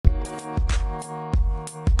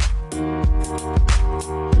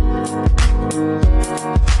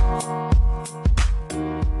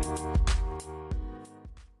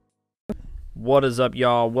What is up,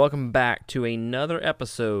 y'all? Welcome back to another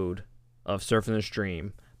episode of Surfing the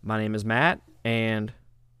Stream. My name is Matt and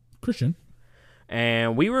Christian,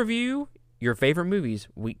 and we review your favorite movies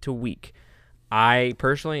week to week. I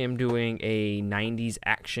personally am doing a 90s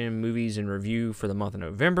action movies and review for the month of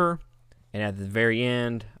November, and at the very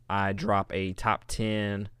end, I drop a top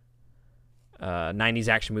 10 90s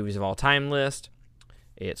action movies of all time list.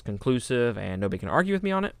 It's conclusive, and nobody can argue with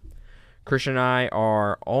me on it. Christian and I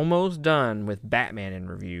are almost done with Batman in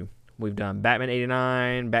review. We've done Batman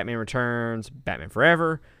 89, Batman Returns, Batman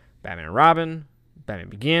Forever, Batman and Robin, Batman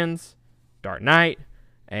Begins, Dark Knight,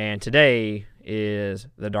 and today is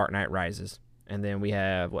The Dark Knight Rises. And then we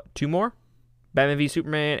have, two more? Batman v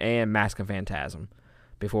Superman and Mask of Phantasm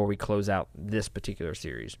before we close out this particular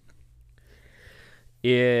series.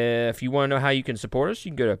 If you want to know how you can support us,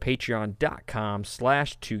 you can go to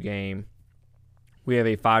patreon.com/2game. We have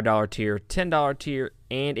a $5 tier, $10 tier,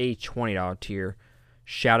 and a $20 tier.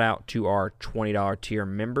 Shout out to our $20 tier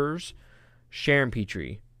members, Sharon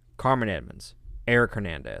Petrie, Carmen Edmonds, Eric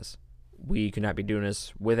Hernandez. We could not be doing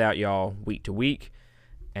this without y'all week to week,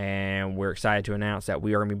 and we're excited to announce that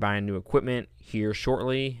we are going to be buying new equipment here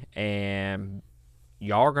shortly, and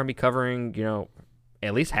y'all are going to be covering,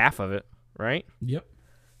 at least half of it, right? Yep.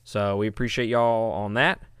 So we appreciate y'all on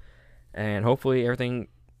that, and hopefully everything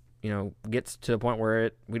gets to the point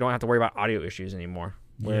where we don't have to worry about audio issues anymore.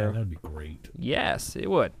 Yeah, that'd be great. Yes, it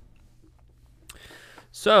would.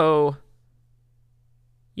 So,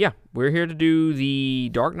 yeah, we're here to do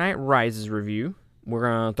the Dark Knight Rises review. We're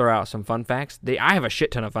going to throw out some fun facts. I have a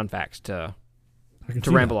shit ton of fun facts to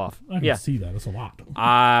ramble off. I can see that. It's a lot.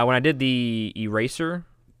 When I did the Eraser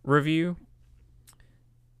review,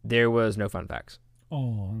 there was no fun facts.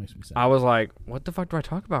 Oh, that makes me sad. I was like, what the fuck do I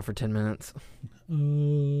talk about for 10 minutes? I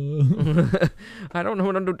don't know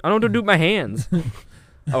what I'm doing. I don't know what to do with my hands.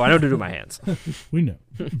 Oh, I know what to do with my hands. We know.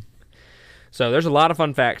 So there's a lot of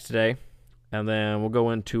fun facts today, and then we'll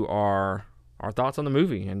go into our thoughts on the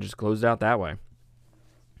movie and just close it out that way.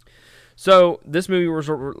 So this movie was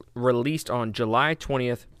released on July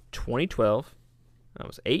 20th, 2012. That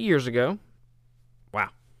was 8 years ago.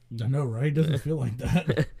 Wow. I know, right? It doesn't feel like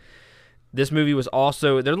that. This movie was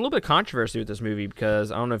also, there's a little bit of controversy with this movie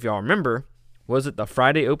because I don't know if y'all remember, was it the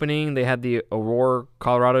Friday opening? They had the Aurora,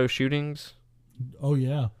 Colorado shootings. Oh,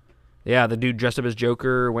 yeah. Yeah, the dude dressed up as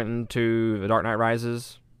Joker went into The Dark Knight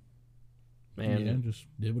Rises. And just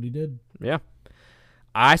did what he did. Yeah.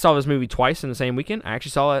 I saw this movie twice in the same weekend. I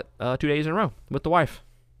actually saw it 2 days in a row with the wife.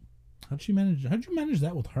 How'd you manage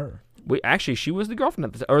that with her? She was the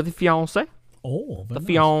girlfriend, or the fiancé. Oh, the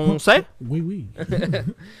fiancé. Oui.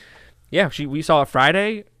 Yeah, we saw it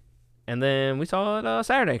Friday, and then we saw it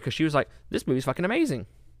Saturday because she was like, "This movie's fucking amazing."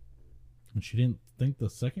 And she didn't think the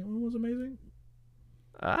second one was amazing?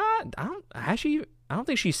 I don't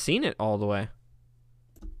think she's seen it all the way.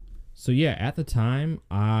 So yeah, at the time,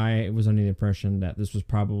 I was under the impression that this was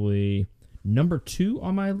probably number 2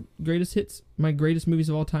 on my greatest hits, my greatest movies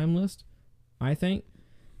of all time list, I think.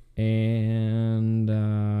 And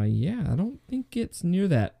yeah, I don't think it's near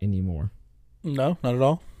that anymore. No, not at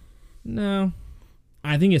all. No,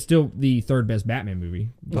 I think it's still the third best Batman movie,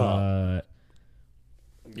 but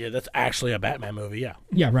yeah, that's actually a Batman movie. Yeah.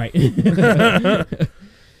 Yeah, right.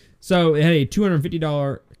 So it had a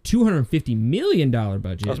 $250 million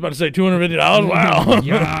budget. I was about to say $250. Wow.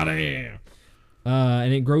 Yeah, damn.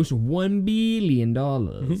 And it grossed $1 billion.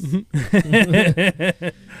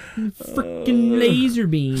 Freaking laser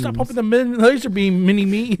beams. Stop pumping the laser beam,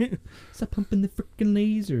 mini-me. Stop pumping the freaking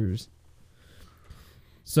lasers.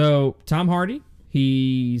 So, Tom Hardy,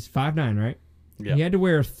 he's 5'9", right? Yeah. He had to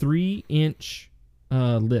wear 3-inch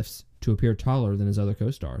lifts to appear taller than his other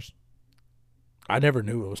co-stars. I never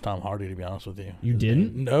knew it was Tom Hardy, to be honest with you. You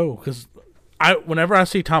didn't? No, because whenever I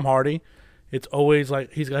see Tom Hardy, it's always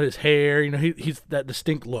like he's got his hair, he's that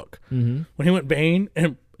distinct look. Mm-hmm. When he went Bane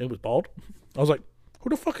and it was bald, I was like, who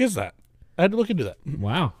the fuck is that? I had to look into that.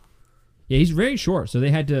 Wow. Yeah, he's very short, so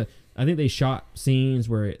they had to, I think they shot scenes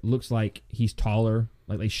where it looks like he's taller.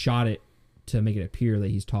 Like they shot it to make it appear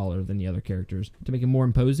that he's taller than the other characters, to make him more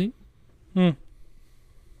imposing.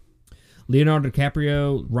 Leonardo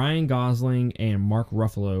DiCaprio, Ryan Gosling, and Mark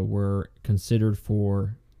Ruffalo were considered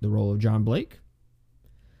for the role of John Blake.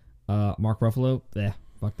 Mark Ruffalo,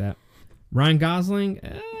 fuck that. Ryan Gosling,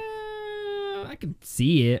 I could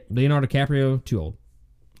see it. Leonardo DiCaprio, too old.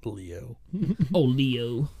 Leo. Oh,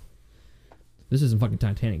 Leo. This isn't fucking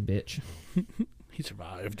Titanic, bitch. He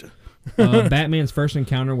survived. Batman's first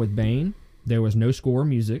encounter with Bane, there was no score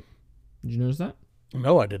music. Did you notice that?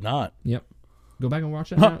 No, I did not. Yep. Go back and watch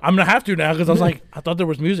that. I'm going to have to now because I was like, I thought there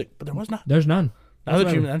was music, but there was not. There's none. Now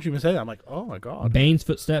that you even say that, I'm like, oh my god. Bane's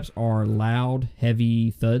footsteps are loud,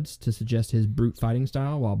 heavy thuds to suggest his brute fighting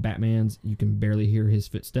style, while Batman's, you can barely hear his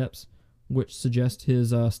footsteps, which suggests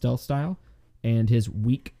his stealth style and his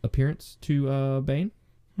weak appearance to Bane.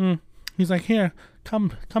 He's like, here,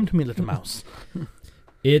 come to me, little mouse.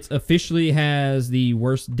 It officially has the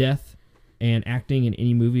worst death and acting in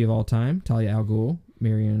any movie of all time. Talia al Ghul,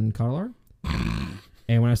 Marion Cotillard.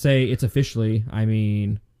 And when I say it's officially, I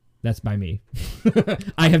mean that's by me.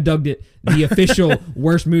 I have dubbed it the official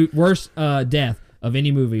worst death of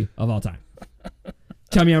any movie of all time.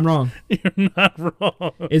 Tell me I'm wrong. You're not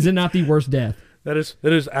wrong. Is it not the worst death? That is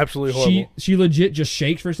absolutely horrible. She legit just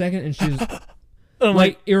shakes for a second and she's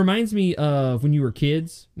like it reminds me of when we were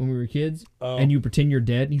kids, and you pretend you're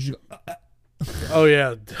dead and you just go, Oh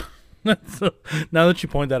yeah. Now that you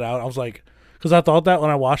point that out, I was like, because I thought that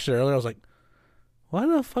when I watched it earlier, I was like, what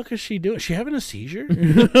the fuck is she doing? Is she having a seizure?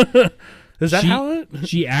 Is that how it?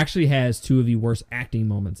 She actually has two of the worst acting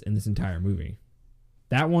moments in this entire movie.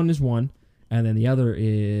 That one is one, and then the other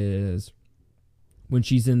is when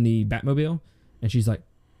she's in the Batmobile and she's like,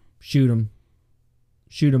 shoot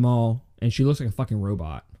them all, and she looks like a fucking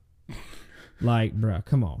robot. Like, bruh,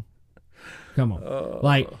 come on.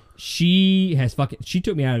 Like, she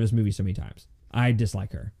took me out of this movie so many times. I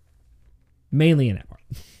dislike her. Mainly in that part.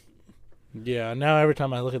 Yeah, now every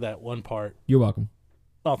time I look at that one part. You're welcome.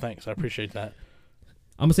 Oh, thanks. I appreciate that.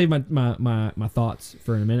 I'm gonna save my thoughts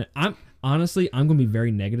for in a minute. I'm gonna be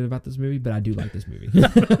very negative about this movie, but I do like this movie.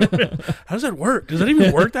 How does that work? Does it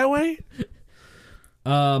even work that way?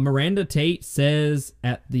 Miranda Tate says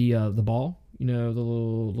at the ball, you know, the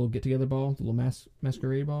little get together ball, the little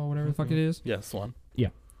masquerade ball, whatever the fuck it is. Yes, one.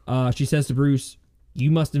 Yeah. She says to Bruce, "You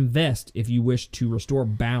must invest if you wish to restore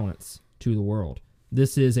balance to the world."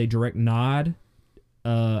 This is a direct nod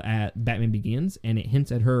at Batman Begins, and it hints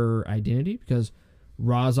at her identity because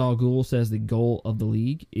Ra's al Ghul says the goal of the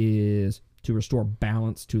League is to restore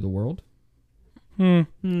balance to the world. Who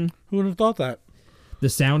would have thought that? The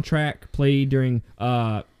soundtrack played during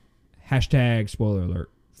hashtag spoiler alert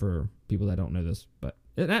for people that don't know this, but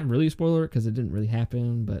it's not really a spoiler because it didn't really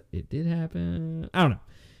happen, but it did happen. I don't know.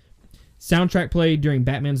 Soundtrack played during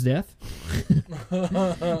Batman's death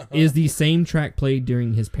is the same track played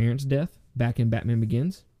during his parents' death back in Batman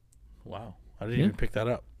Begins. Wow. I didn't even pick that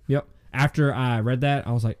up. Yep. After I read that,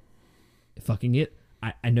 I was like, fucking it.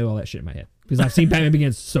 I know all that shit in my head because I've seen Batman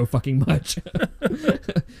Begins so fucking much.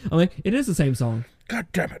 I'm like, it is the same song. God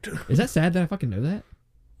damn it. Is that sad that I fucking know that? A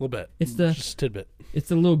little bit. It's the just a tidbit. It's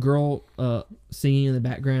the little girl singing in the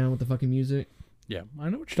background with the fucking music. Yeah, I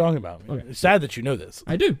know what you're talking about. Okay. It's sad that you know this.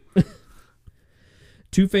 I do.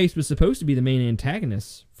 Two-Face was supposed to be the main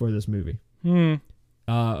antagonist for this movie.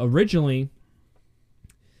 Originally,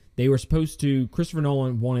 they were supposed to... Christopher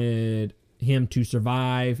Nolan wanted him to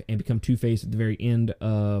survive and become Two-Face at the very end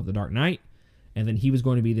of The Dark Knight, and then he was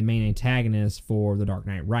going to be the main antagonist for The Dark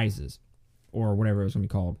Knight Rises, or whatever it was going to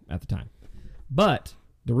be called at the time. But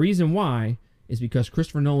the reason why is because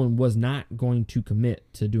Christopher Nolan was not going to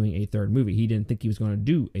commit to doing a third movie. He didn't think he was going to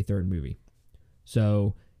do a third movie.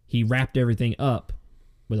 So he wrapped everything up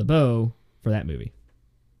with a bow for that movie.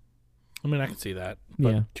 I mean, I can see that.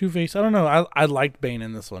 But Yeah. Two-Face, I don't know. I liked Bane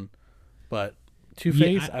in this one. But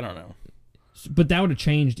Two-Face, I don't know. But that would have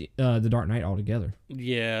changed The Dark Knight altogether.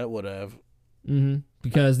 Yeah, it would have. Mm-hmm.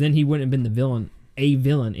 Because then he wouldn't have been a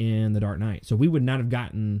villain in The Dark Knight. So we would not have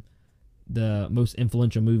gotten the most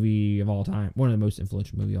influential movie of all time. One of the most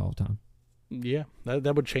influential movie of all time. Yeah,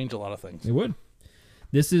 that would change a lot of things. It would.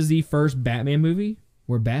 This is the first Batman movie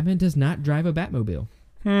where Batman does not drive a Batmobile.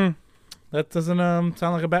 That doesn't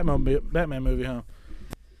sound like a Batman movie, huh?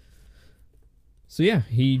 So yeah,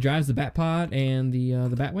 he drives the Batpod and the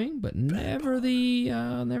Batwing, but never the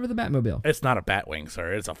Batmobile. It's not a Batwing,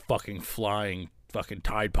 sir. It's a fucking flying fucking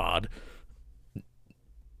Tide Pod.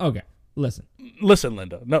 Okay, listen,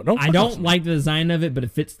 Linda. No, I don't like the design of it, but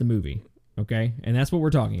it fits the movie. Okay, and that's what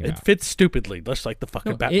we're talking about. It fits stupidly, just like the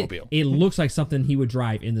fucking Batmobile. It looks like something he would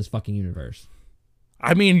drive in this fucking universe.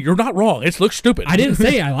 I mean, you're not wrong. It looks stupid. I didn't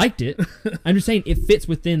say I liked it. I'm just saying it fits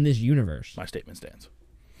within this universe. My statement stands.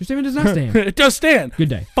 Your statement does not stand. It does stand. Good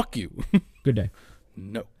day. Fuck you. Good day.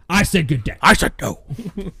 No. I said good day. I said no.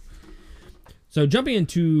 So jumping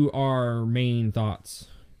into our main thoughts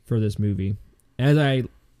for this movie, as I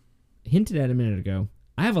hinted at a minute ago,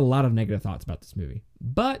 I have a lot of negative thoughts about this movie,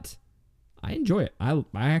 but I enjoy it. I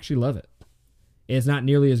actually love it. It's not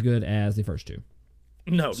nearly as good as the first two.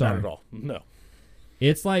 No, Sorry. not at all. No.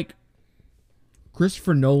 It's like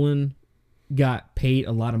Christopher Nolan got paid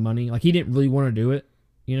a lot of money. Like, he didn't really want to do it,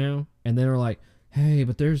 you know? And then they're like, hey,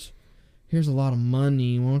 but here's a lot of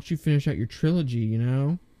money. Why don't you finish out your trilogy, you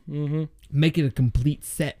know? Mm-hmm. Make it a complete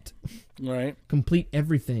set. Right. Complete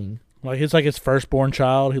everything. Like it's like his firstborn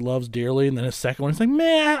child he loves dearly, and then his second one he's like,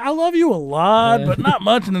 man, I love you a lot, but not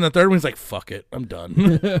much. And then the third one he's like, fuck it, I'm done.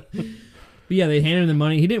 But yeah, they handed him the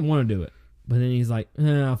money. He didn't want to do it. But then he's like,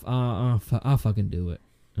 I'll fucking do it.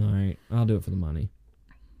 All right, I'll do it for the money.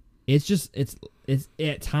 It's just, it's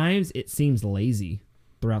at times it seems lazy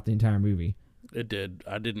throughout the entire movie. It did.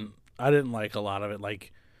 I didn't like a lot of it.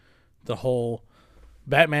 Like the whole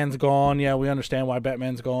Batman's gone. Yeah, we understand why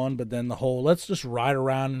Batman's gone, but then the whole let's just ride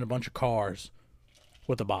around in a bunch of cars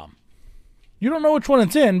with a bomb. You don't know which one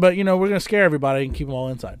it's in, but you know we're gonna scare everybody and keep them all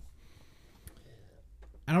inside.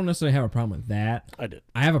 I don't necessarily have a problem with that. I did.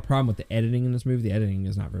 I have a problem with the editing in this movie. The editing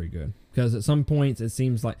is not very good because at some points it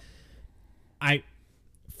seems like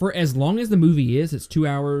for as long as the movie is, it's 2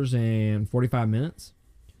 hours and 45 minutes.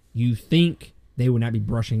 You think they would not be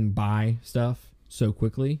brushing by stuff so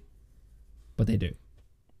quickly, but they do.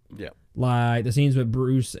 Yeah. Like the scenes with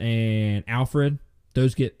Bruce and Alfred,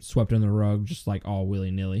 those get swept under the rug just like all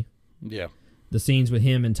willy-nilly. Yeah. The scenes with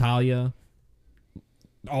him and Talia,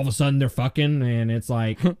 all of a sudden they're fucking and it's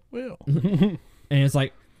like Well, and it's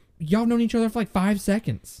like y'all known each other for like 5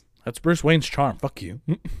 seconds. that's Bruce Wayne's charm. Fuck you.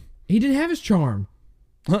 He didn't have his charm.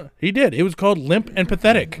 He did. It was called limp and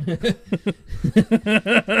pathetic. But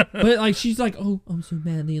like she's like, "Oh, I'm so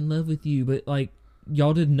madly in love with you," but like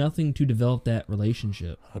y'all did nothing to develop that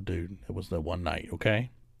relationship. Oh, dude, it was that one night.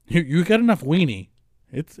 Okay, you got enough weenie.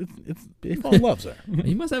 It's they fall in love, sir.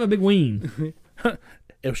 You must have a big ween.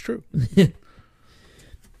 It was true.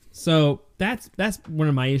 So that's one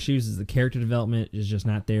of my issues is the character development is just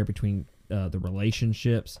not there between the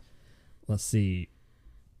relationships. Let's see.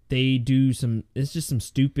 They do it's just some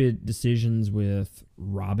stupid decisions with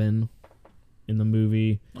Robin in the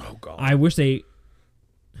movie. Oh god. I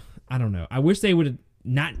don't know. I wish they would have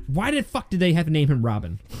not. Why the fuck did they have to name him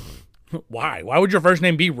Robin? Why? Why would your first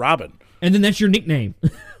name be Robin? And then that's your nickname.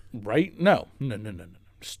 Right? No.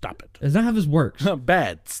 Stop it. That's not how this works.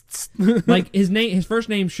 Bad. Like his first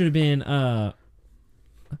name should have been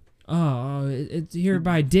it's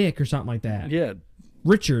hereby Dick or something like that. Yeah.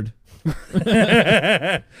 Richard.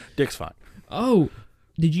 Dick's fine. Oh,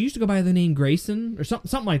 did you used to go by the name Grayson or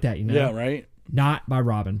something like that? You know? Yeah. Right. Not by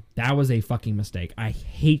Robin. That was a fucking mistake. I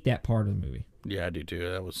hate that part of the movie. Yeah, I do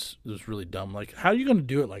too. It was really dumb. Like, how are you gonna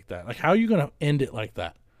do it like that? Like, how are you gonna end it like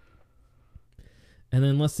that? And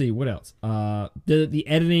then let's see what else. The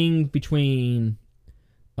editing between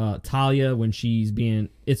Talia when she's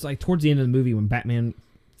it's like towards the end of the movie when Batman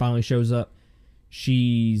finally shows up.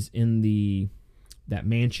 She's in that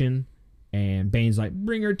mansion, and Bane's like,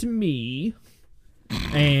 "Bring her to me,"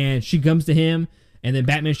 and she comes to him, and then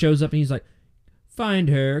Batman shows up, and he's like, "Find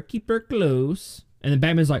her, keep her close." And then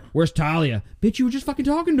Batman's like, "Where's Talia? Bitch, you were just fucking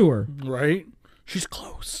talking to her." Right? She's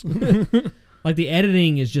close. Like the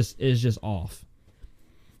editing is just off.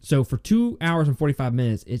 So for 2 hours and 45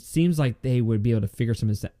 minutes, it seems like they would be able to figure some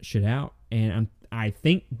of this shit out. And I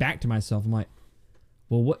think back to myself, I'm like,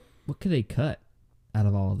 well, what could they cut out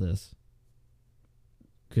of all of this?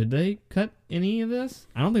 Could they cut any of this?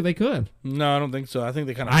 I don't think they could. No, I don't think so. I think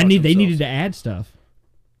they kind of. They needed to add stuff.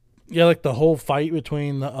 Yeah, like the whole fight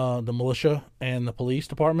between the militia and the police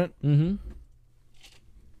department. Mm-hmm.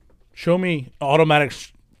 Show me automatic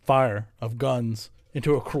fire of guns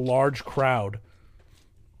into a large crowd.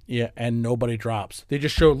 Yeah, and nobody drops. They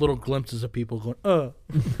just show little glimpses of people going,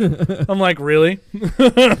 I'm like, really?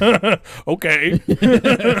 Okay.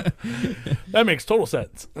 That makes total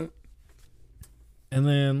sense. And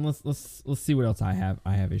then let's see what else I have.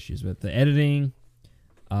 I have issues with the editing.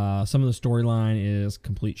 Some of the storyline is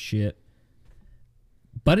complete shit,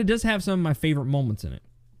 but it does have some of my favorite moments in it.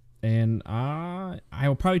 And I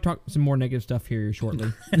will probably talk some more negative stuff here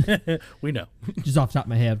shortly. We know. Just off the top of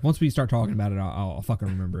my head. Once we start talking about it, I'll fucking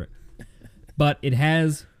remember it. But it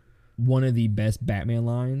has one of the best Batman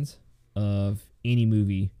lines of any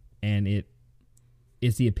movie, and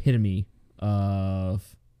it's the epitome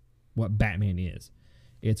of what Batman is.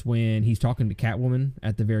 It's when he's talking to Catwoman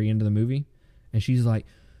at the very end of the movie, and she's like,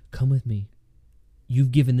 "Come with me.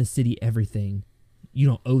 You've given the city everything. You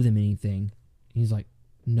don't owe them anything." And he's like,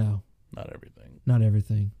 "No. Not everything. Not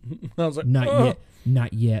everything. I was like, Not yet.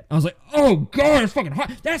 Not yet." I was like, "Oh God, that's fucking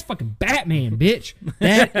hot. That's fucking Batman, bitch.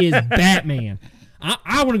 That is Batman.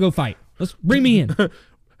 I want to go fight. Let's bring me in.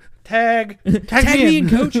 Tag me in,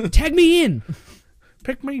 coach. Tag me in."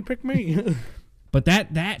 Pick me. But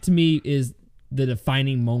that to me is the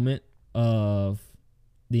defining moment of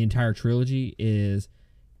the entire trilogy. Is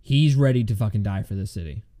he's ready to fucking die for this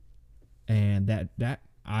city, and that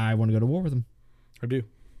I want to go to war with him. I do.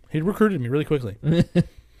 He recruited me really quickly.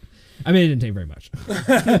 I mean, it didn't take very much.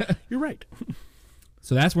 You're right.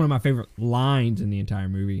 So that's one of my favorite lines in the entire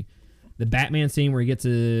movie. The Batman scene where he gets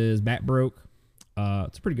his bat broke.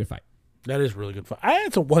 It's a pretty good fight. That is really good fight.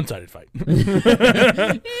 It's a one-sided fight. Is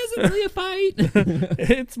it really a fight?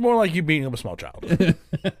 It's more like you beating up a small child.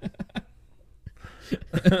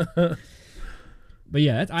 But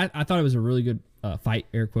yeah, I thought it was a really good fight,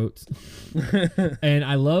 air quotes. And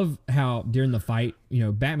I love how during the fight,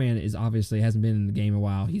 Batman is obviously hasn't been in the game a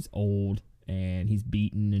while. He's old and he's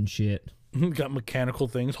beaten and shit. Got mechanical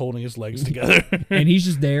things holding his legs together. And he's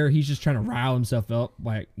just there. He's just trying to rile himself up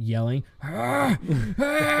by yelling. "Ah!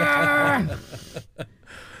 Ah!"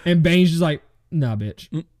 And Bane's just like, nah,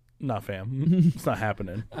 bitch. Nah, fam. It's not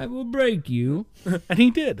happening. I will break you. And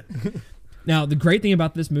he did. Now, the great thing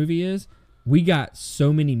about this movie is we got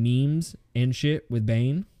so many memes and shit with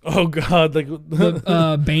Bane. Oh, God. Like,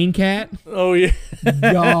 The Bane cat. oh, yeah.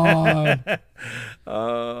 God.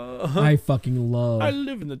 I fucking love. I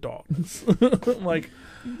live in the darkness. Like,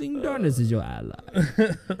 You think darkness is your ally.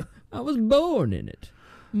 I was born in it.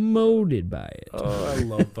 Molded by it. oh, I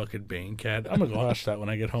love fucking Bane Cat. I'm going to go watch that when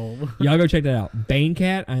I get home. Y'all go check that out. Bane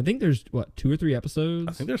Cat. I think there's, 2 or 3 episodes?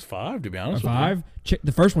 I think there's 5, to be Or honest with 5. Check,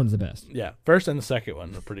 the first one's the best. you. Yeah. First and the second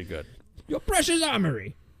one are pretty good. Your precious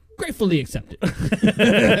armory. Gratefully accepted.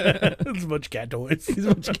 It's a bunch of cat toys. These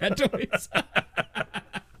are cat toys.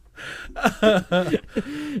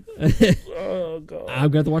 Oh, God. I'm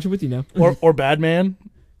going to have to watch it with you now. Or Badman.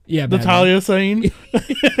 Yeah, Batman. Natalia saying.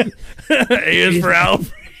 A is for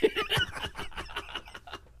Alfred.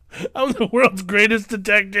 I'm the world's greatest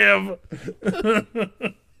detective.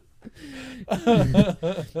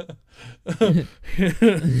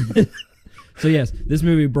 So yes, this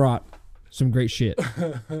movie brought some great shit.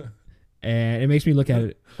 And it makes me look at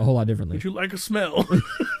it a whole lot differently. Would you like a smell?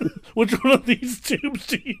 Which one of these tubes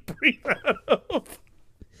do you breathe out of?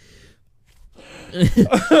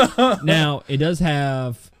 Now, it does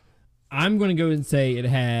have... I'm going to go and say it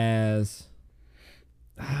has...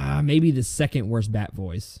 maybe the second worst Bat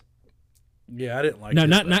voice. Yeah, I didn't like No, his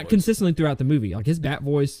not Bat voice. consistently throughout the movie. Like, his Bat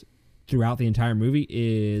voice throughout the entire movie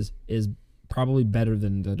is probably better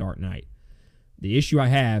than The Dark Knight. The issue I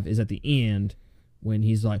have is at the end when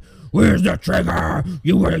he's like, "Where's the trigger?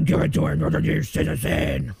 You wouldn't give it to another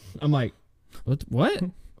citizen." I'm like, what?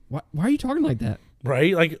 Why are you talking like that?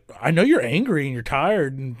 Right? Like, I know you're angry and you're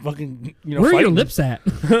tired and fucking, Where are your fighting. lips at?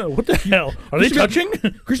 What the hell? Are they touching?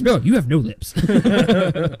 Christian Bale, you have no lips.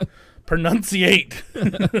 Pronunciate.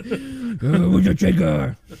 Where's the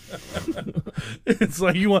trigger? It's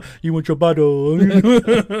like you want your bottle.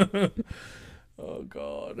 Oh,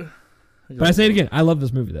 God. But I say it again, I love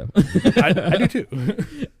this movie though. I do too.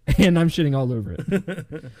 And I'm shitting all over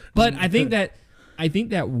it. But I think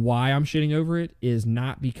that why I'm shitting over it is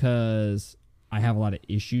not because I have a lot of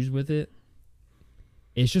issues with it.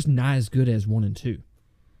 It's just not as good as 1 and 2.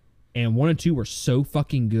 And 1 and 2 were so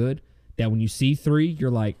fucking good that when you see 3, you're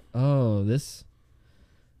like, oh, this.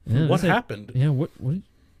 Yeah, What this ain't- happened? Yeah, what?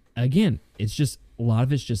 Again, it's just a lot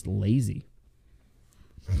of it's just lazy.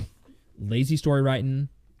 Lazy story writing.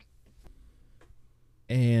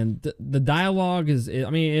 And the dialogue is, I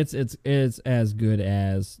mean, it's as good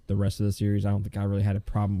as the rest of the series. I don't think I really had a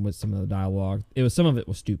problem with some of the dialogue. Some of it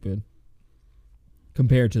was stupid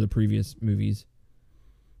compared to the previous movies.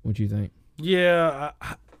 What do you think? Yeah,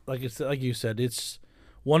 like you said, it's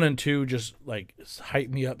 1 and 2 just like hyped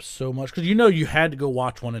me up so much because you had to go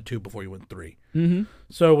watch 1 and 2 before you went 3. Mm-hmm.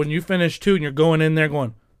 So when you finish 2 and you're going in there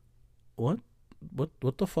going, what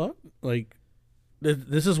the fuck? Like,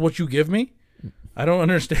 this is what you give me? I don't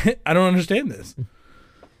understand. I don't understand this.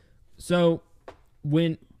 So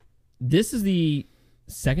when this is the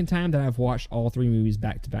second time that I've watched all 3 movies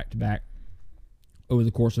back to back to back over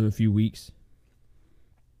the course of a few weeks.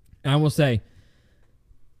 And I will say,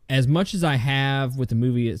 as much as I have with the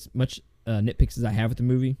movie, as much nitpicks as I have with the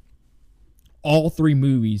movie, all 3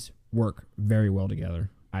 movies work very well together,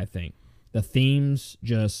 I think. The themes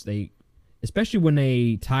especially when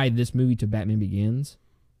they tied this movie to Batman Begins,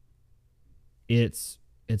 it's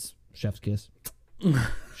chef's kiss.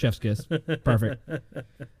 Chef's kiss. Perfect.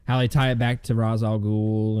 How they tie it back to Ra's al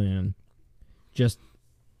Ghul and just,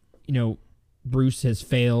 Bruce has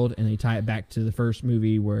failed and they tie it back to the first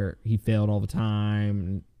movie where he failed all the time.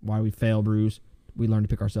 And why we fail, Bruce? We learn to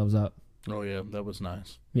pick ourselves up. Oh yeah, that was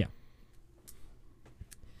nice. Yeah.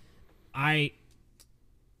 I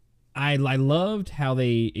loved how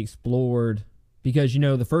they explored, because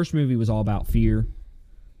the first movie was all about fear.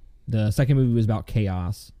 The second movie was about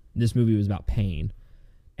chaos. This movie was about pain.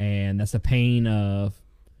 And that's the pain of,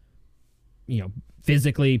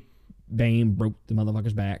 physically Bane broke the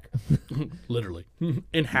motherfucker's back Literally.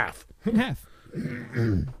 In half. in half.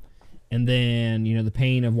 And then, you know, the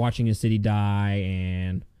pain of watching his city die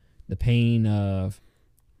and the pain of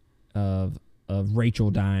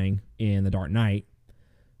Rachel dying in The Dark Knight.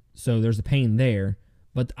 So there's the pain there.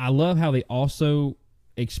 But I love how they also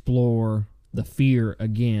explore the fear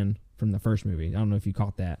again from the first movie. I don't know if you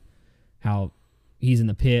caught that. How he's in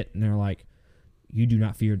the pit and they're like, you do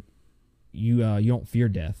not fear, you don't fear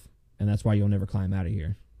death. And that's why you'll never climb out of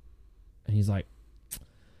here. And he's like,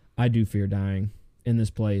 I do fear dying in this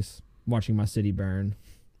place, watching my city burn.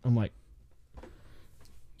 I'm like,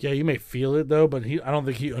 Yeah, you may feel it though, but I don't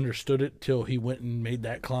think he understood it till he went and made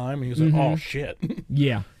that climb. And he was like, "Oh shit!"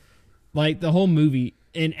 yeah, like the whole movie.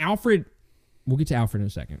 And Alfred, we'll get to Alfred in a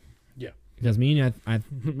second Yeah, because me and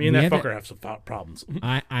me and that fucker have some problems.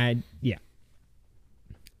 Yeah.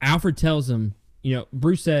 Alfred tells him, you know,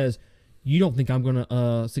 Bruce says, "You don't think I'm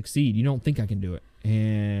gonna succeed? You don't think I can do it,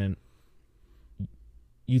 and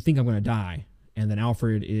you think I'm gonna die?" And then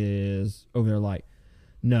Alfred is over there like,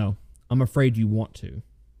 "No, I'm afraid you want to."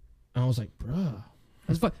 And I was like, bruh.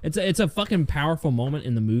 It's a fucking powerful moment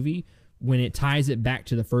in the movie when it ties it back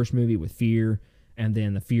to the first movie with fear and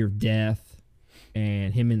then the fear of death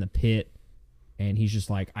and him in the pit and he's just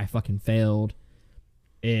like, I fucking failed.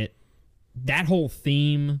 That whole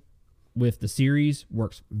theme with the series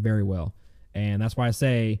works very well. And that's why I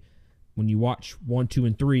say when you watch 1, 2,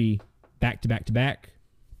 and 3 back to back to back,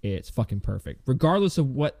 it's fucking perfect. Regardless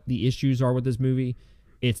of what the issues are with this movie,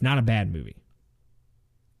 it's not a bad movie.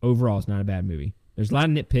 Overall, it's not a bad movie. There's a lot of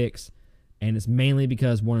nitpicks, and it's mainly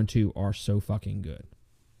because 1 and 2 are so fucking good.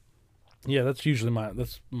 Yeah, that's usually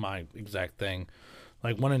my exact thing.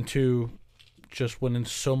 Like 1 and 2 just went in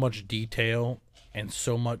so much detail and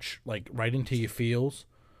so much like right into your feels,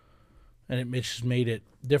 and it just made it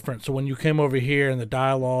different. So when you came over here and the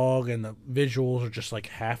dialogue and the visuals are just like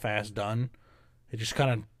half-assed done, it just kind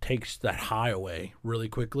of takes that high away really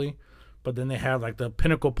quickly. But then they have like the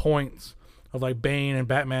pinnacle points of like Bane and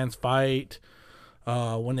Batman's fight,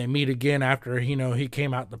 when they meet again after he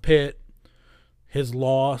came out the pit, his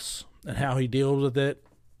loss and how he deals with it,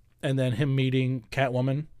 and then him meeting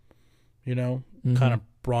Catwoman, kind of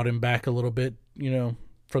brought him back a little bit,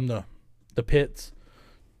 from the pits.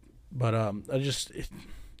 But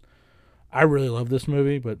I really love this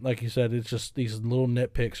movie, but like you said, it's just these little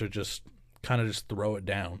nitpicks are just kind of just throw it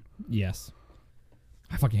down. Yes.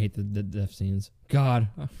 I fucking hate the death scenes. God.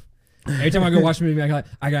 Every time I go watch a movie, I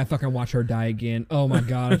gotta fucking watch her die again. Oh my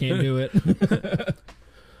God, I can't do it.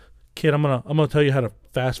 Kid, I'm gonna tell you how to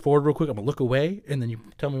fast forward real quick. I'm gonna look away, and then you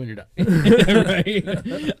tell me when you're done.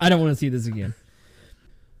 Right? I don't want to see this again.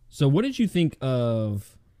 So, what did you think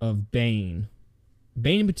of Bane?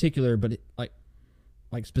 Bane in particular, but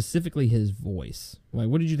like specifically his voice. Like,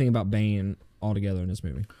 what did you think about Bane altogether in this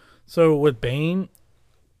movie? So with Bane,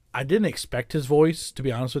 I didn't expect his voice, to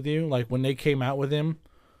be honest with you. Like when they came out with him,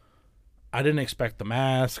 I didn't expect the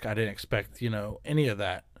mask. I didn't expect, any of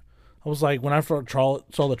that. I was like, when I first saw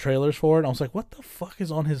the trailers for it, I was like, what the fuck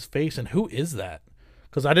is on his face and who is that?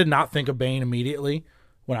 Because I did not think of Bane immediately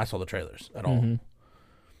when I saw the trailers at all.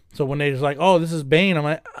 So when they was like, oh, this is Bane, I'm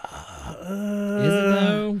like, Is it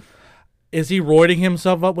though? Is he roiding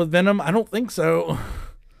himself up with Venom? I don't think so.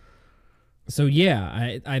 So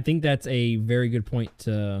yeah, I think that's a very good point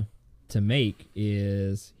to make.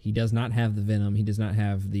 Is he does not have the Venom? He does not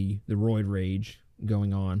have the roid rage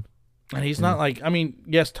going on, and he's not like. I mean,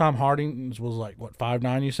 yes, Tom Hardy was like what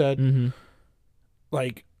 5'9", you said. Mm-hmm.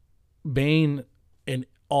 Like Bane in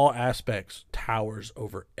all aspects towers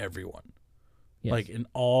over everyone. Yes. Like in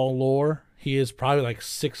all lore, he is probably like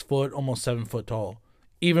 6 foot, almost 7 foot tall.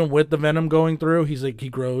 Even with the Venom going through, he's like he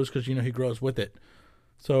grows because he grows with it.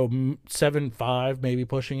 So 7'5", maybe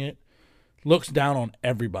pushing it, looks down on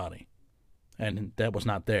everybody, and that was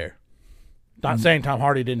not there. Not saying Tom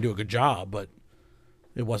Hardy didn't do a good job, but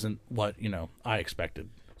it wasn't what I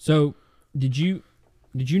expected. So did you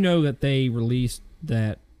know that they released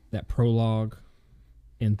that prologue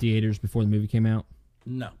in theaters before the movie came out?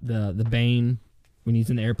 No. The Bane when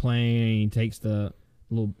he's in the airplane and he takes the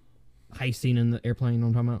little heist scene in the airplane. You know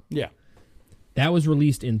what I'm talking about? Yeah. That was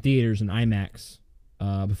released in theaters in IMAX.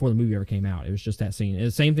 Before the movie ever came out. It was just that scene. The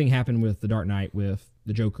same thing happened with The Dark Knight with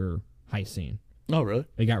the Joker heist scene. Oh, really?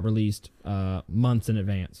 It got released months in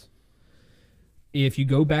advance. If you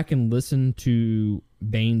go back and listen to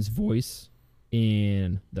Bane's voice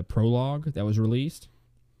in the prologue that was released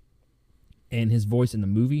and his voice in the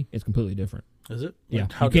movie, it's completely different. Is it? Yeah.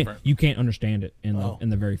 How different? You can't understand it in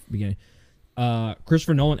the very beginning.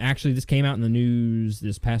 Christopher Nolan, actually, this came out in the news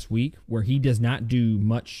this past week where he does not do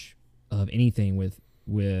much of anything with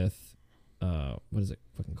what is it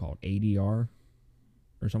fucking called? ADR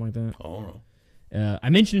or something like that. I don't know. I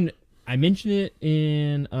mentioned it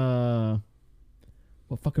in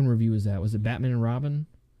what fucking review was that? Was it Batman and Robin?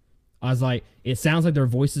 I was like, it sounds like their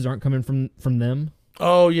voices aren't coming from them.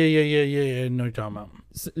 Oh yeah. I know what you're talking about.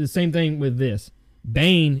 The same thing with this.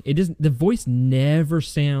 Bane, the voice never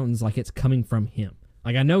sounds like it's coming from him.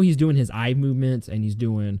 Like, I know he's doing his eye movements and he's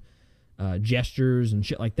doing gestures and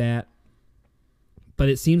shit like that, but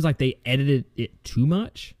it seems like they edited it too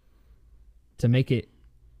much to make it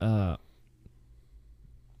like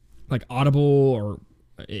audible or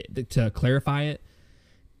to clarify it.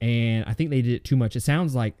 And I think they did it too much. It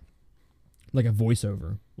sounds like a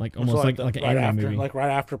voiceover, like almost like an anime movie, like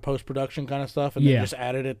right after post production kind of stuff, and then just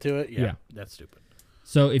added it to it. Yeah, that's stupid.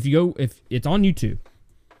 So if it's on YouTube,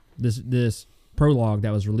 this prologue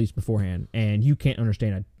that was released beforehand, and you can't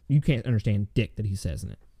understand dick that he says in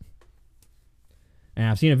it. And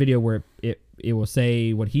I've seen a video where it will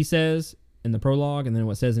say what he says in the prologue and then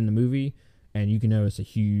what it says in the movie, and you can notice a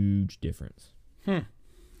huge difference. I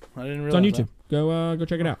didn't realize it's on YouTube. That. Go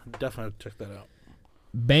check it out. Definitely check that out.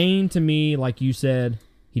 Bane, to me, like you said,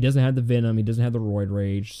 he doesn't have the venom. He doesn't have the roid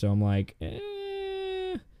rage. So I'm like,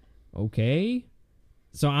 okay.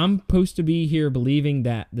 So I'm supposed to be here believing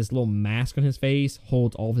that this little mask on his face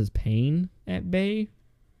holds all of his pain at bay.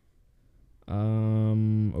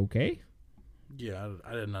 Okay. Yeah,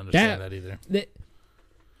 I didn't understand that either.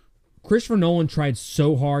 Christopher Nolan tried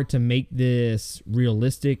so hard to make this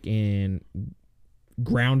realistic and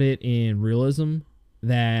ground it in realism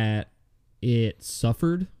that it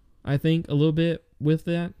suffered, I think, a little bit with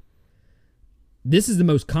that. This is the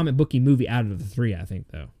most comic booky movie out of the three, I think,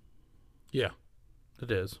 though. Yeah, it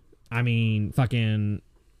is. I mean, fucking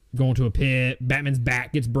going to a pit, Batman's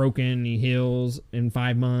back gets broken, he heals in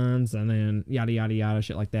 5 months, and then yada, yada, yada,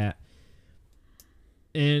 shit like that.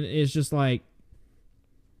 And it's just like,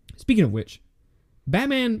 speaking of which,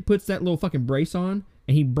 Batman puts that little fucking brace on,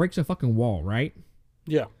 and he breaks a fucking wall, right?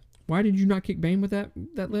 Yeah. Why did you not kick Bane with that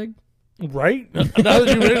leg? Right? Now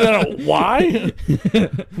that you really don't know why?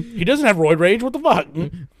 He doesn't have roid rage. What the fuck?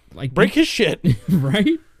 Like, break his shit. Right?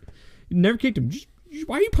 You never kicked him. Just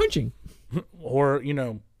why are you punching? Or, did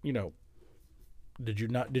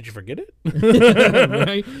you forget it?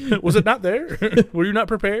 Right? Was it not there? Were you not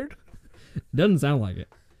prepared? Doesn't sound like it.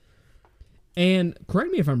 And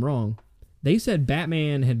correct me if I'm wrong, they said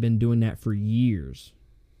Batman had been doing that for years.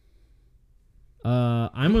 I'm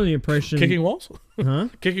under the impression... Kicking walls? Huh?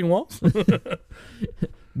 Kicking walls?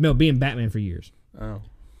 No, being Batman for years. Oh.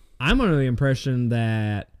 I'm under the impression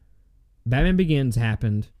that Batman Begins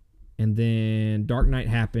happened, and then Dark Knight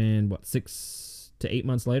happened, 6 to 8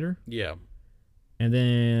 months later? Yeah. And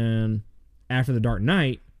then after the Dark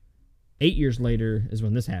Knight, 8 years later is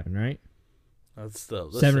when this happened, right? That's the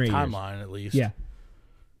 7 or 8 timeline, years. at least. Yeah.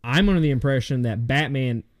 I'm under the impression that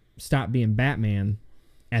Batman stopped being Batman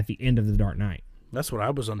at the end of the Dark Knight. That's what I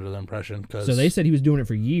was under the impression. So they said he was doing it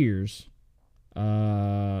for years.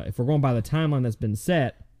 If we're going by the timeline that's been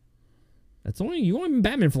set, you've only been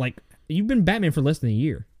Batman for you've been Batman for less than a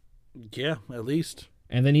year. Yeah, at least.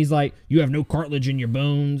 And then he's like, you have no cartilage in your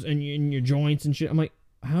bones and in your joints and shit. I'm like,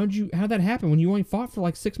 how'd that happen when you only fought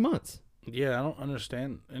for 6 months? Yeah, I don't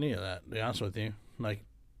understand any of that, to be honest with you.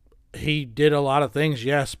 He did a lot of things,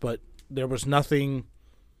 yes, but there was nothing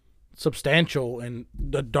substantial in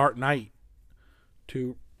the Dark Knight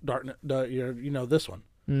to this one.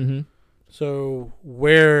 Mm-hmm. So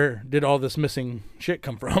where did all this missing shit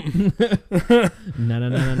come from?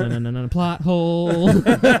 No, plot hole.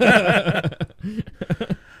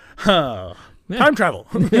 Time travel.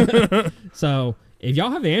 So if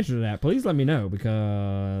y'all have the answer to that, please let me know,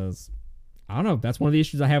 because I don't know. That's one of the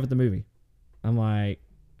issues I have with the movie. I'm like,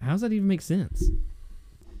 how does that even make sense?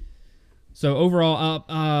 So overall,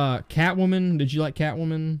 Catwoman, did you like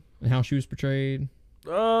Catwoman and how she was portrayed?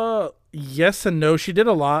 Yes and no. She did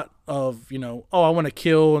a lot of, I want to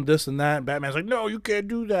kill and this and that. And Batman's like, no, you can't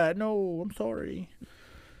do that. No, I'm sorry.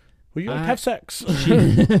 Well, you have sex.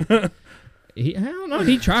 I don't know.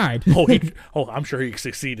 He tried. I'm sure he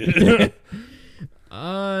succeeded.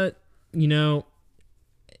 Anne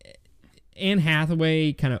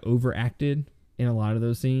Hathaway kind of overacted in a lot of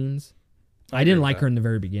those scenes. I didn't like her in the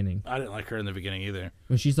very beginning. I didn't like her in the beginning either.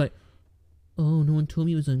 When she's like, oh, no one told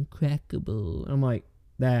me it was uncrackable. I'm like,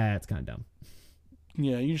 that's kind of dumb.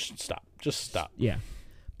 Yeah, you should stop. Just stop. Yeah.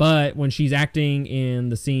 But when she's acting in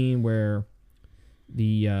the scene where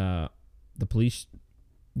the police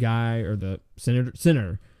guy or the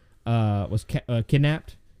senator was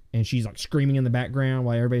kidnapped, and she's screaming in the background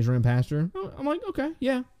while everybody's running past her, I'm like, okay,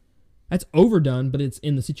 yeah. That's overdone, but it's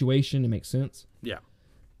in the situation. It makes sense. Yeah.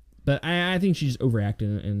 But I think she's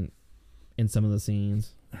overacting in some of the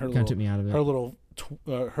scenes. Her Kind of took me out of it. Her little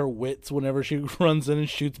her wits whenever she runs in and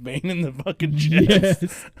shoots Bane in the fucking chest.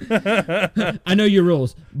 Yes. I know your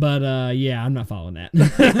rules, but yeah, I'm not following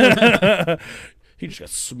that. He just got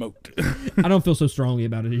smoked. I don't feel so strongly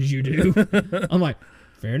about it as you do. I'm like,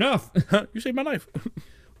 fair enough. You saved my life.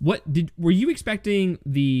 Were you expecting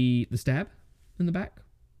the stab in the back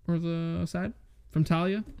or the side from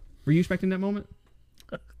Talia? Were you expecting that moment?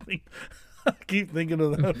 I keep thinking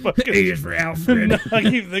of that fucking. It is for Alfred. I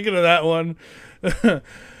keep thinking of that one. I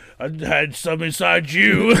had some inside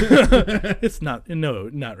you. It's not. No,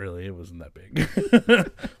 not really. It wasn't that big.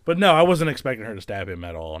 But no, I wasn't expecting her to stab him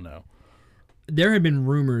at all. No. There had been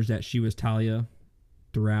rumors that she was Talia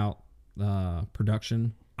throughout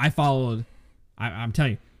production. I followed. I'm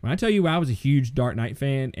telling you, when I tell you I was a huge Dark Knight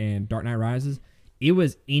fan and Dark Knight Rises, it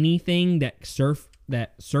was anything that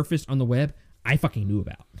surfaced on the web I fucking knew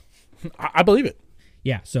about. I believe it.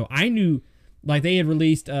 Yeah, so I knew, like they had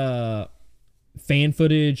released fan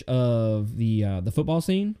footage of the football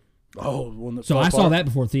scene. Oh, one that So I saw that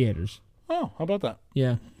before theaters. Oh, how about that?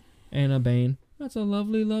 Yeah, Anna Bane. That's a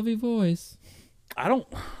lovely, lovely voice. I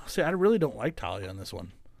really don't like Talia in this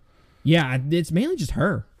one. Yeah, it's mainly just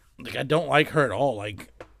her. Like, I don't like her at all.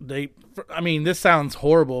 Like, this sounds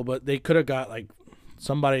horrible, but they could have got, like,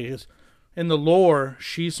 somebody who's, in the lore,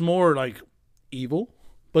 she's more, like, evil,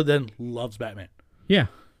 but then loves Batman. Yeah.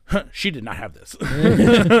 She did not have this.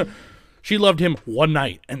 She loved him one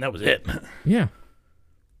night, and that was it. Yeah.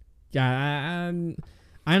 Yeah,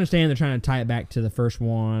 I understand they're trying to tie it back to the first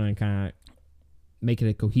one and kind of make it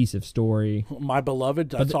a cohesive story. My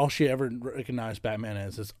beloved, that's all she ever recognized Batman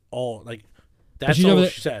as. It's all, like, that's all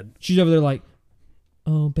she said. She's over there like,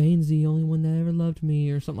 oh, Bane's the only one that ever loved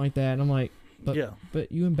me or something like that. And I'm like, but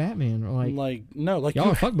you and Batman are like no, like, y'all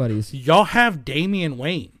are fuck buddies. Y'all have Damian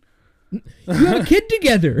Wayne. You have a kid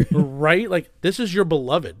together. Right? Like, this is your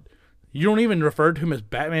beloved. You don't even refer to him as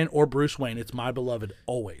Batman or Bruce Wayne. It's my beloved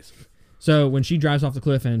always. So when she drives off the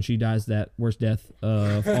cliff and she dies that worst death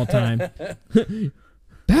of all time,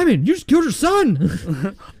 Batman, you just killed her son.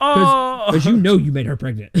 Because you know you made her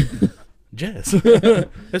pregnant. Jess.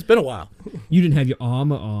 It's been a while. You didn't have your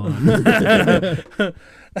armor on.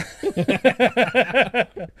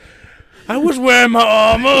 I was wearing my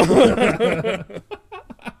armor.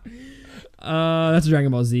 That's a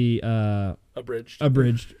Dragon Ball Z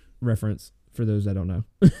abridged reference for those that don't know.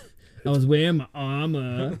 I was wearing my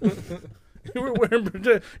armor. You were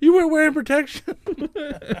wearing protection.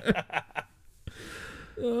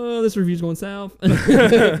 Oh, this review's going south. Who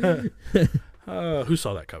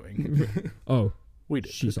saw that coming? Oh, we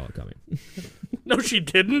did. She saw it coming. No, she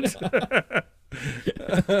didn't.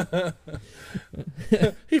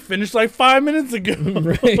 He finished like 5 minutes ago.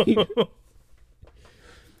 Right.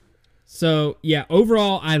 So, yeah,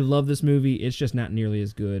 overall, I love this movie. It's just not nearly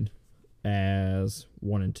as good as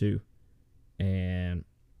 1 and 2. And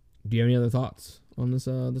do you have any other thoughts on this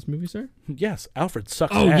movie, sir? Yes, Alfred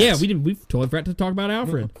sucks Oh, ass. yeah, we totally forgot to talk about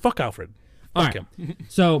Alfred. Fuck Alfred. All Fuck right. him.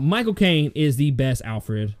 So, Michael Caine is the best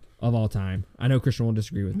Alfred of all time. I know Christian will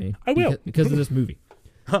disagree with me. I will. Because of this movie.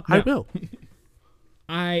 I will.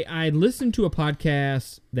 I listened to a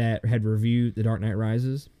podcast that had reviewed The Dark Knight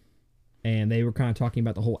Rises, and they were kind of talking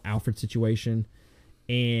about the whole Alfred situation,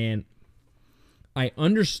 and I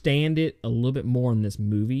understand it a little bit more in this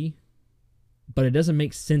movie, but it doesn't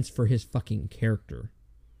make sense for his fucking character.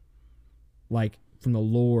 Like, from the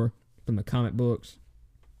lore, from the comic books,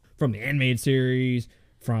 from the animated series,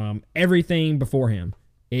 from everything before him,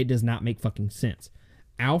 it does not make fucking sense.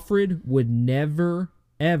 Alfred would never,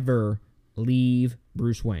 ever leave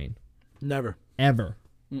Bruce Wayne. Never. Ever.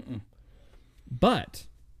 Mm-mm. But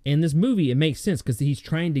in this movie, it makes sense because he's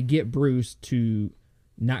trying to get Bruce to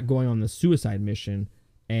not going on the suicide mission.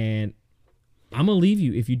 And I'm going to leave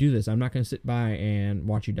you if you do this. I'm not going to sit by and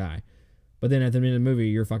watch you die. But then at the end of the movie,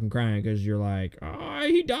 you're fucking crying because you're like, oh,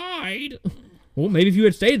 he died. Well, maybe if you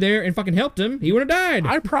had stayed there and fucking helped him, he would have died.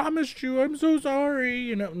 I promised you. I'm so sorry.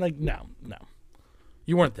 You know, like, no.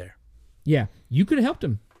 You weren't there. Yeah, you could have helped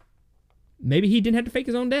him. Maybe he didn't have to fake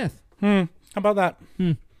his own death. How about that?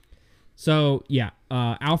 So, yeah,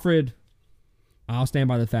 Alfred, I'll stand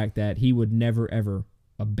by the fact that he would never, ever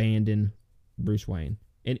abandon Bruce Wayne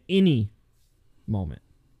in any moment.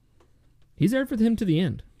 He's there for him to the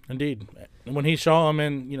end. Indeed. When he saw him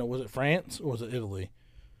in, was it France or was it Italy?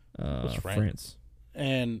 It was France.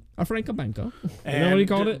 And A Franca Banca. You know what he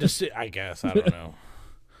called it? I guess. I don't know.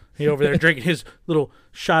 He over there drinking his little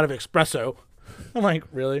shot of espresso. I'm like,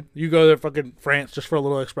 really? You go to fucking France just for a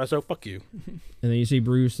little espresso? Fuck you. And then you see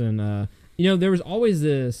Bruce and, there was always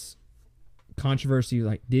this controversy,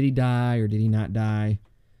 like did he die or did he not die?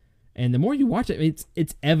 And the more you watch it,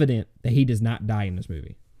 it's evident that he does not die in this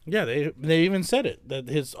movie. Yeah, they even said it, that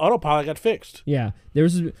his autopilot got fixed. Yeah, there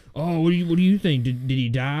was what do you think? Did he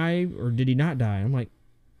die or did he not die? I'm like,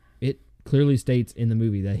 it clearly states in the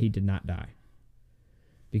movie that he did not die,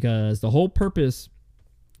 because the whole purpose,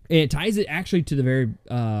 and it ties it actually to the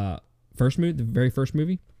very first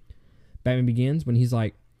movie, Batman Begins, when he's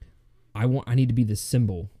like, I need to be the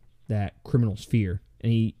symbol that criminals fear,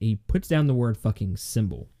 and he puts down the word fucking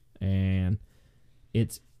symbol, and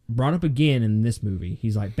it's brought up again in this movie.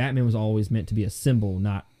 He's like, Batman was always meant to be a symbol,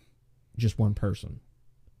 not just one person.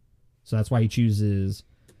 So that's why he chooses,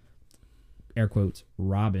 air quotes,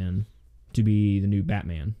 Robin to be the new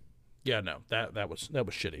Batman. Yeah, no, that was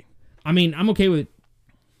shitty. I mean, I'm okay with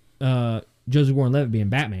Joseph Gordon-Levitt being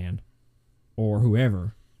Batman or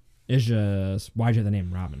whoever. It's just, why'd you have the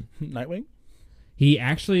name Robin? Nightwing? He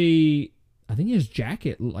actually, I think his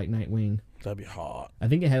jacket looked like Nightwing. That'd be hot. I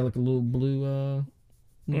think it had like a little blue,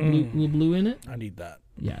 little blue in it. I need that.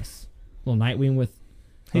 Yes, little Nightwing with.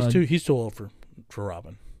 He's too old for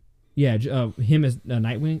Robin. Yeah, him as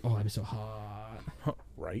Nightwing. Oh, that'd be so hot.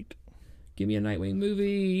 Right. Give me a Nightwing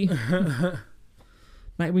movie.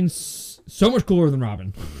 Nightwing's so much cooler than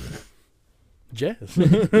Robin. Yes.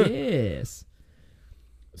 Yes.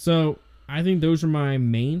 So I think those are my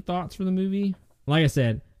main thoughts for the movie. Like I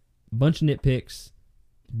said, a bunch of nitpicks,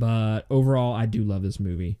 but overall, I do love this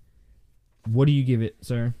movie. What do you give it,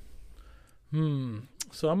 sir?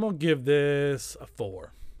 So I'm gonna give this a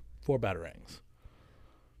 4. 4 batarangs.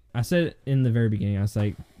 I said it in the very beginning. I was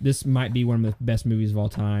like, this might be one of the best movies of all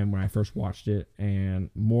time when I first watched it, and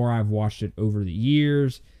more I've watched it over the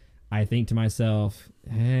years, I think to myself,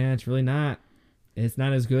 it's really not. It's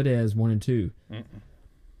not as good as 1 and 2.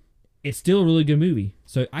 It's still a really good movie.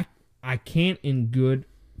 So I can't in good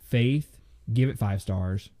faith give it 5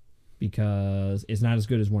 stars because it's not as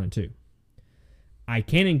good as 1 and 2. I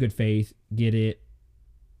can in good faith get it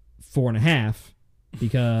 4.5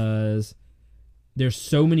 because there's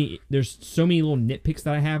so many little nitpicks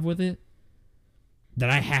that I have with it that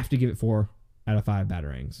I have to give it 4 out of 5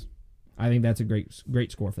 batarangs. I think that's a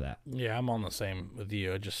great score for that. Yeah, I'm on the same with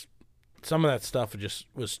you. Just some of that stuff just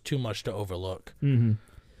was too much to overlook. Mm-hmm.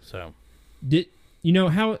 So, did you know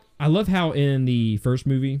how I love how in the first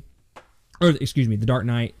movie, or excuse me, The Dark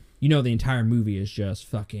Knight, the entire movie is just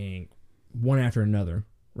fucking one after another,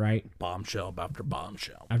 right? bombshell after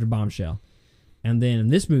bombshell. After bombshell. And then in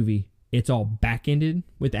this movie, it's all back-ended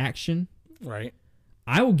with action. Right.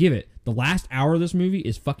 I will give it, the last hour of this movie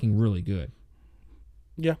is fucking really good.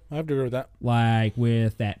 Yeah, I have to agree with that. Like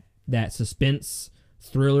with that suspense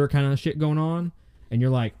thriller kind of shit going on, and you're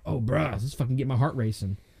like, oh bruh, this is fucking get my heart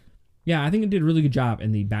racing. Yeah, I think it did a really good job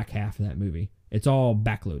in the back half of that movie. It's all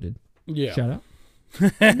backloaded. Yeah. Shut up.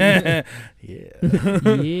 Yeah.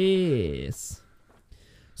 Yes.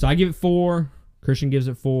 So I give it 4. Christian gives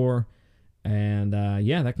it 4. And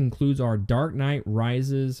that concludes our Dark Knight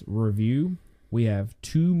Rises review. We have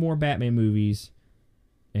 2 more Batman movies,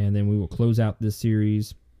 and then we will close out this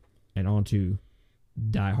series and on to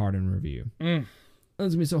Die Hard in review. It's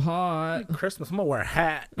gonna be so hot. Christmas, I'm gonna wear a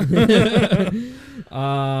hat.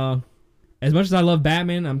 As much as I love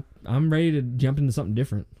Batman, I'm ready to jump into something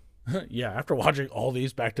different. Yeah, after watching all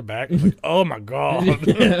these back to back, I'm like, oh my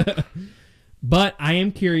god. But I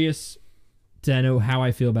am curious to know how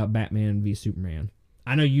I feel about Batman v Superman.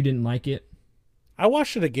 I know you didn't like it. I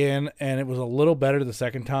watched it again, and it was a little better the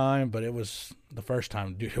second time, but it was the first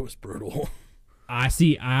time, dude, it was brutal.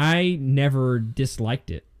 I never disliked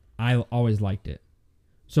it. I always liked it.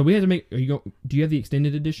 So we had to make. Do you have the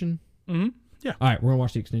extended edition? Mm-hmm. Yeah. All right, we're gonna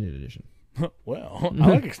watch the extended edition. Well, I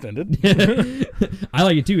like extended. I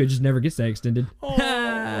like it too. It just never gets that extended. Oh,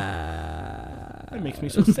 that makes me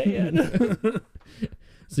so sad.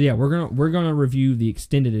 So yeah, we're gonna review the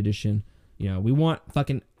extended edition. We want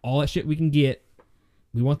fucking all that shit we can get.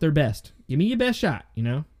 We want their best. Give me your best shot,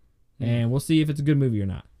 and we'll see if it's a good movie or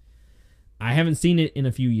not. I haven't seen it in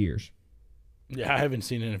a few years. Yeah, I haven't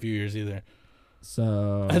seen it in a few years either.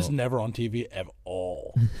 So it's never on TV at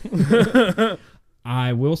all.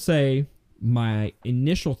 I will say my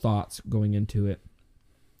initial thoughts going into it.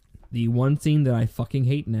 The one scene that I fucking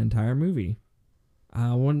hate in the entire movie.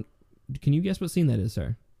 Can you guess what scene that is,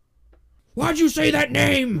 sir? Why'd you say that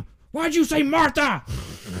name? Why'd you say Martha?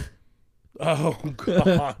 Oh,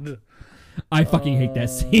 God. I fucking hate that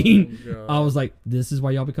scene. God. I was like, this is why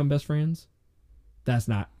y'all become best friends? That's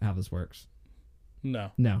not how this works.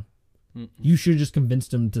 No. No. Mm-mm. You should have just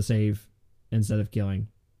convinced him to save instead of killing.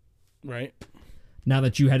 Right. Now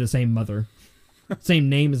that you had the same mother. Same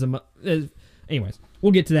name as a mother. And anyways,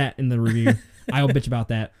 we'll get to that in the review. I'll bitch about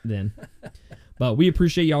that then. But we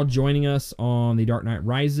appreciate y'all joining us on The Dark Knight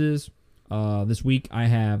Rises. This week I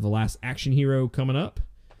have The Last Action Hero coming up.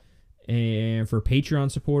 And for Patreon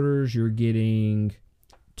supporters, you're getting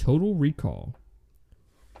Total Recall.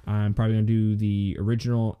 I'm probably going to do the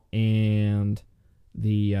original and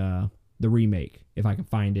the remake if I can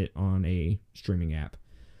find it on a streaming app.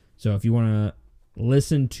 So if you want to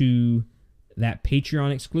listen to that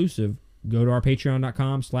Patreon exclusive, go to our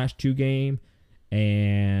patreon.com/2game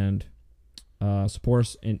and support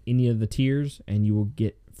us in any of the tiers, and you will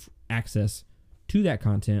get access to that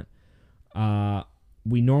content.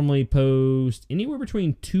 We normally post anywhere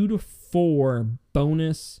between 2 to 4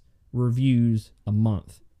 bonus reviews a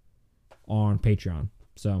month on Patreon.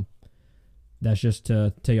 So that's just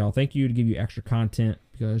to tell y'all thank you, to give you extra content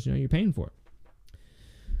because you're paying for it.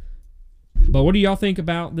 But what do y'all think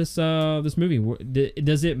about this movie?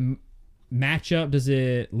 Does it match up? Does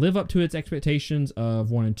it live up to its expectations of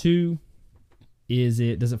 1 and 2? Does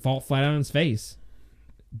it fall flat on its face?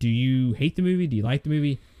 Do you hate the movie? Do you like the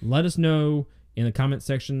movie? Let us know in the comment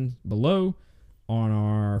section below on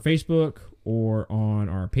our Facebook or on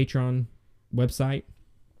our Patreon website.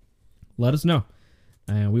 Let us know.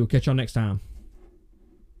 And we will catch y'all next time.